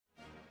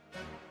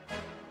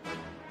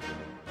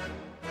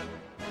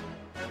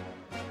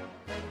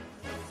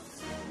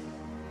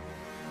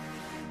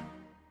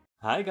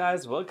Hi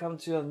guys, welcome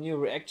to a new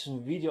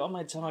reaction video on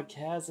my channel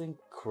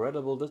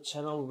Gelsenkirchen, the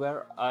channel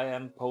where I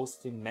am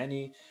posting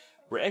many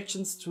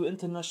reactions to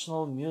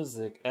international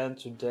music, and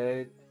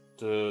today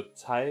the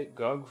Thai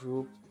girl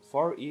group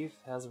For Eve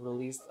has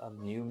released a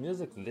new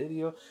music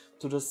video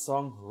to the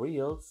song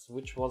Reels,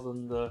 which was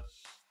in the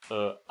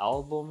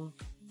album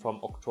from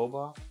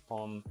October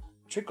from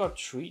Trick or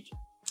Treat.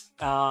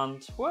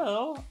 And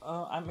well,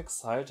 I'm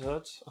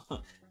excited.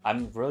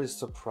 I'm really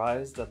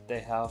surprised that they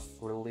have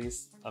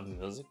released a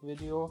music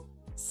video.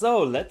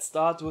 So let's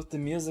start with the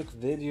music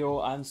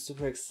video. I'm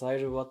super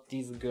excited what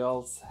these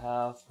girls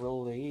have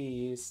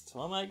released.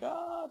 Oh my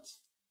god!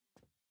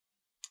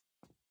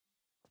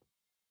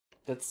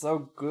 That's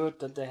so good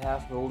that they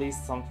have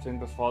released something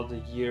before the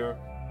year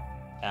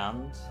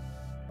end.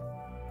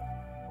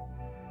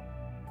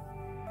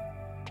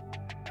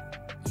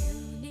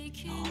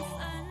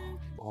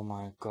 Oh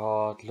my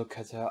god, look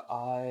at her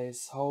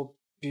eyes. How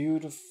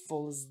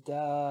beautiful is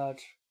that?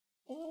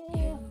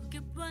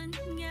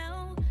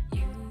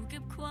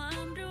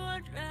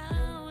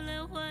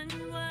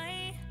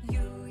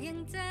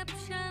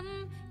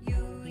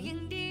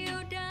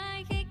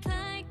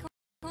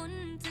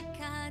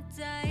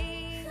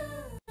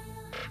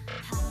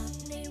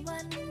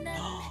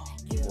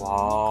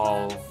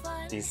 Wow,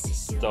 these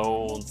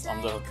stones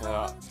under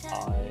her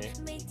eye.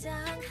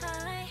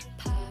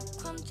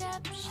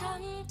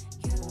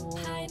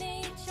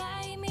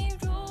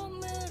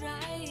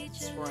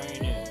 It's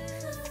raining.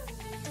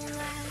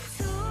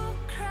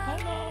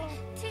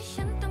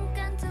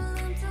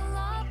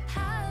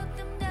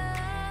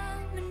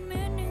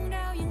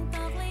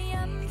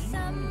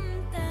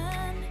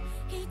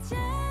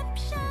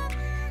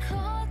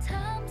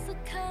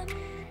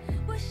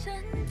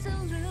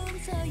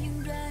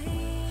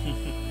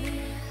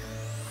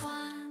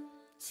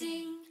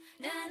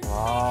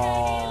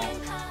 Wow,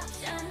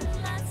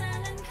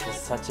 the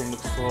setting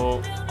looks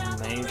so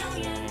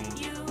amazing.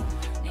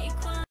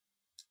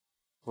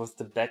 With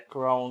the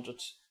background,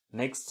 it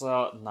makes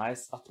a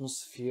nice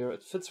atmosphere.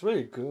 It fits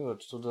really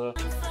good to the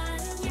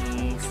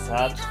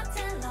set.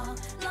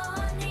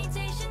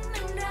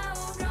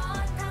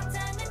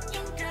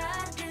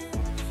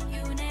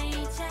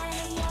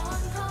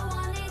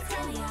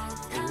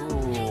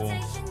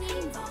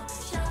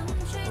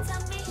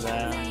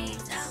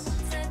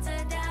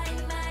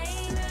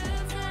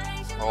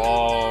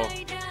 Oh,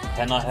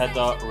 Hannah had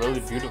a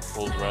really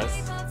beautiful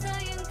dress.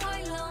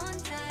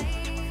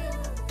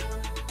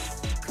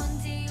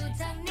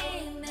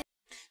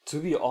 To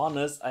be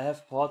honest, I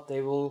have thought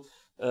they will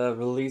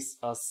release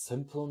a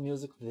simple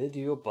music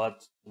video,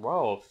 but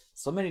wow,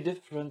 so many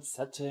different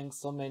settings,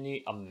 so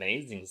many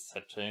amazing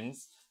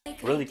settings,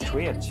 really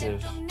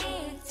creative.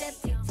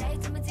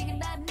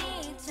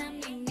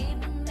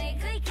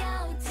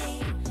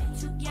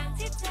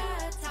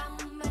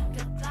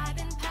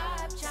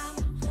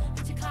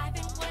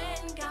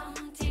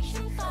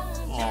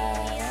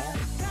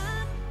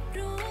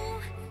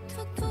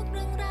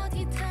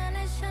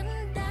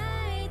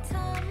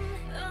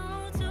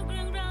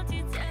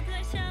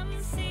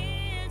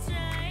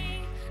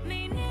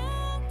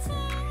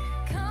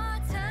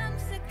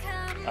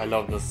 I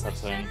love this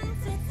setting.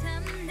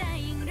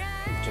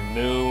 The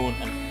moon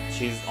and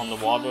she's on the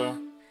water.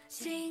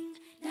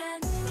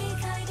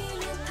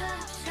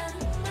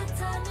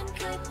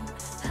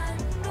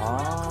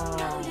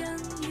 Wow,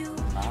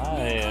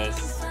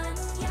 nice.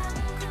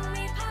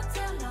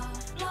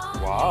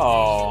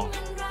 Wow.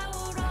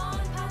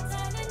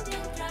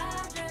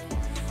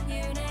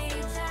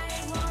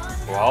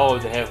 Wow,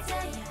 they have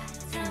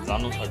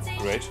done a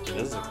great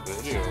music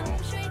video.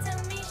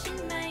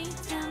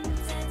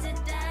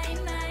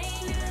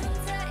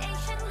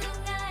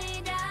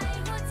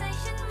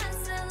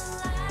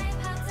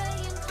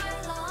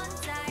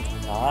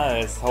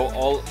 Nice, how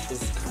all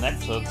is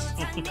connected.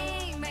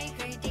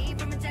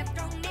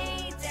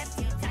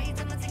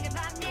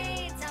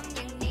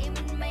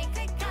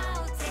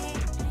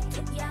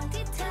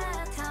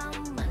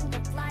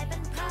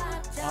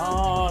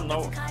 Oh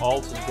no,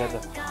 all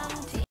together.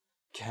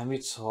 Can we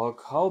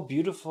talk how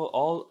beautiful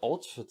all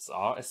outfits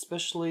are,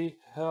 especially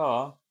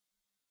her?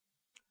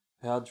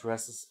 Her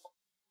dress is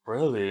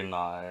really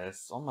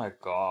nice. Oh my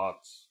god.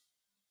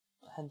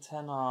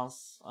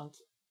 Antennas and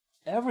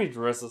every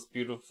dress is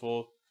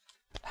beautiful.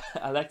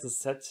 I like the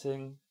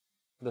setting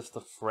with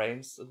the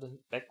frames in the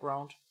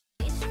background.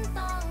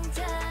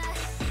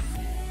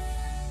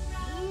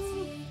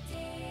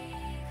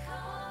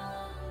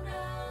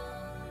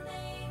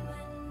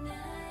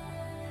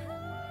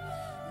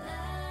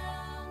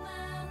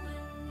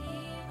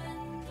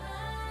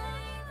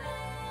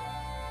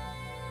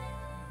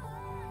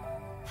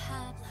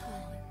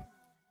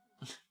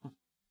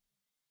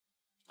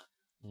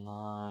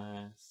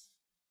 Nice.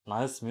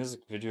 Nice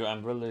music video.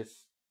 I'm really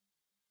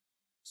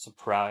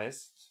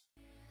surprised.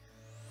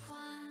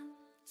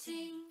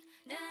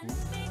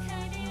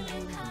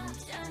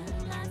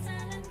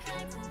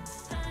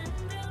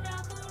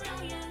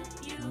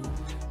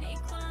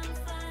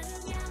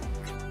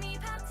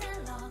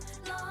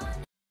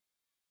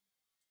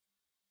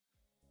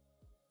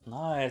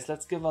 Nice,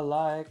 let's give a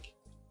like.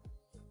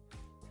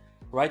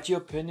 Write your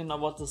opinion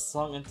about the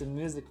song and the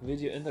music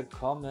video in the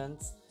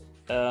comments.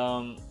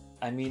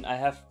 I mean, I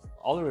have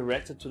already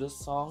reacted to this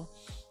song,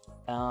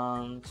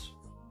 and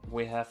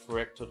we have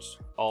reacted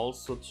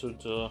also to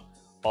the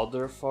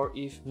other For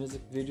Eve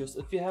music videos.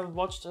 If you haven't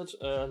watched it,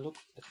 look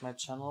at my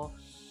channel.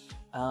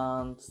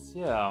 And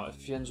yeah,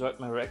 if you enjoyed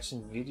my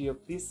reaction video,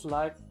 please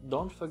like,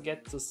 don't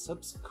forget to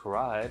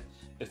subscribe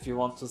if you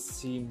want to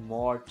see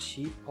more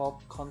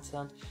T-pop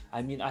content.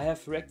 I mean, I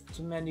have reacted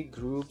to many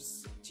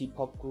groups,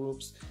 T-pop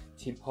groups,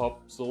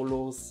 T-pop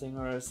solo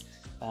singers,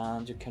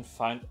 and you can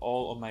find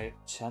all on my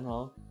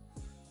channel.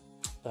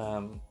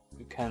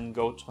 You can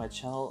go to my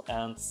channel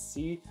and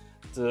see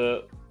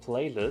the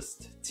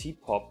playlist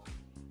T-pop,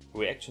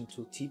 reaction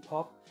to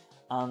T-pop,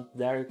 and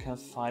there you can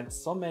find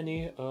so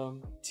many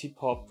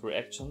T-pop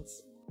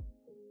reactions.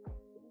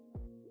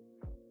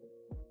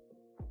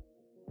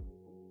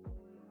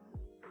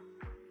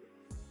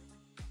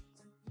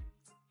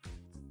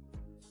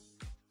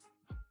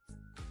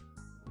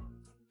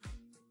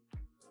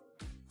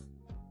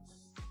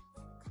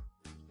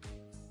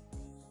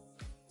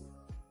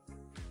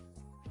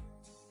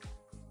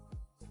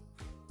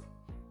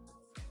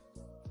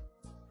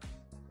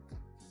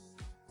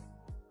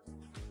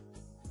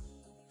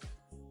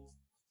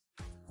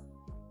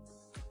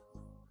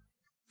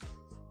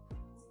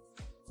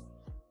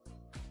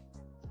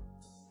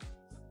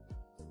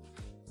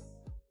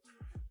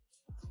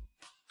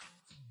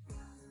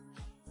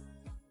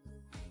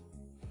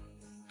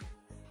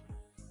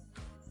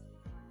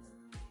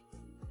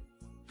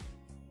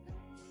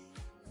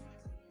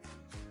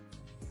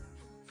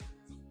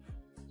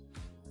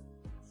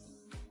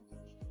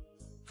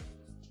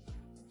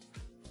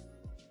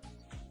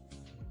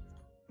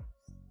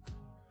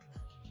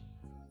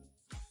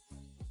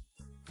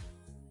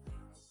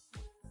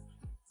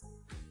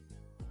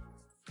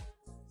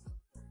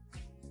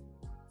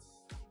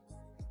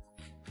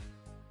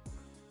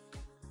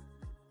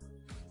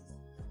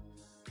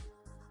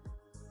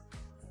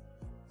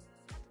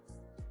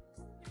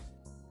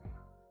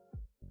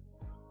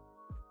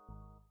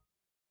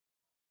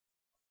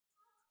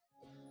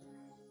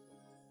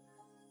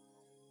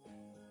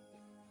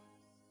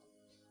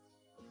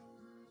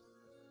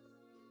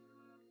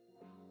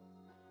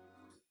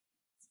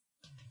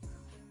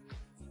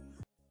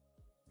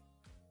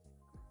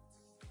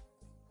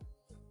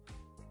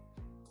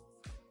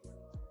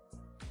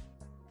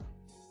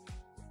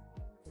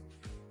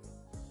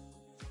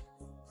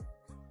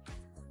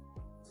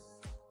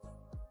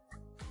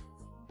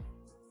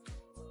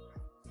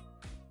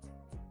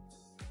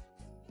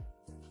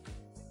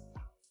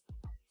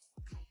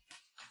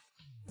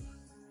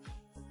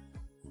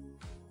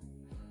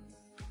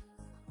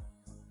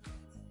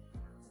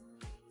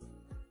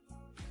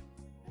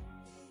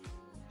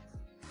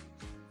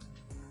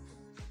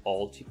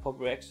 All T-pop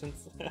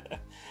reactions.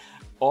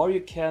 Or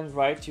you can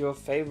write your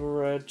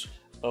favorite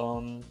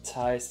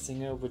Thai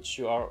singer which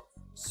you are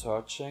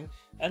searching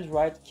and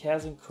write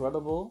Cares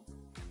Incredible,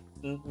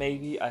 and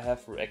maybe I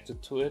have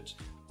reacted to it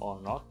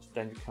or not.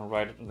 Then you can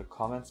write it in the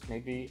comments,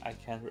 maybe I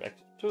can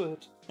react to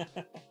it.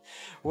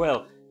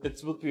 Well,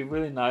 it would be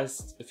really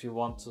nice if you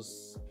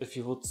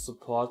would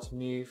support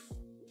me.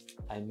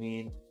 I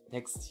mean,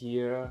 next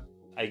year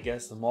I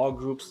guess more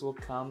groups will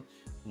come,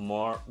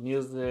 more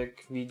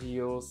music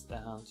videos,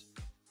 and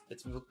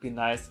it would be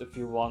nice if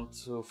you want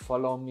to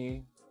follow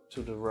me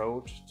to the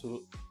road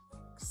to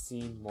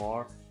see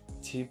more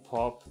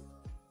T-pop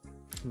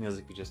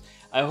music videos.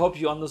 I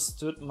hope you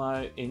understood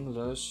my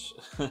English.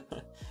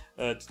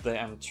 Today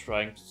I'm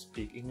trying to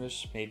speak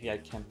English. Maybe I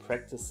can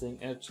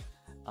practicing it,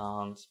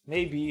 and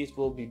maybe it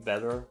will be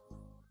better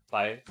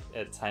by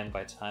time.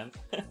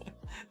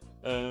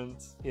 And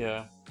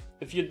yeah,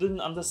 if you didn't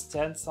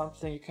understand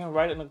something, you can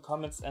write it in the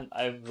comments and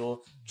I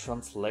will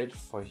translate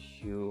for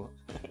you.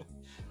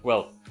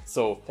 Well,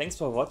 so thanks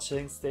for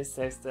watching, stay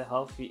safe, stay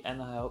healthy,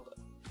 and I hope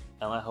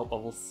I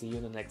will see you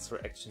in the next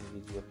reaction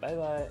video. Bye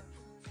bye!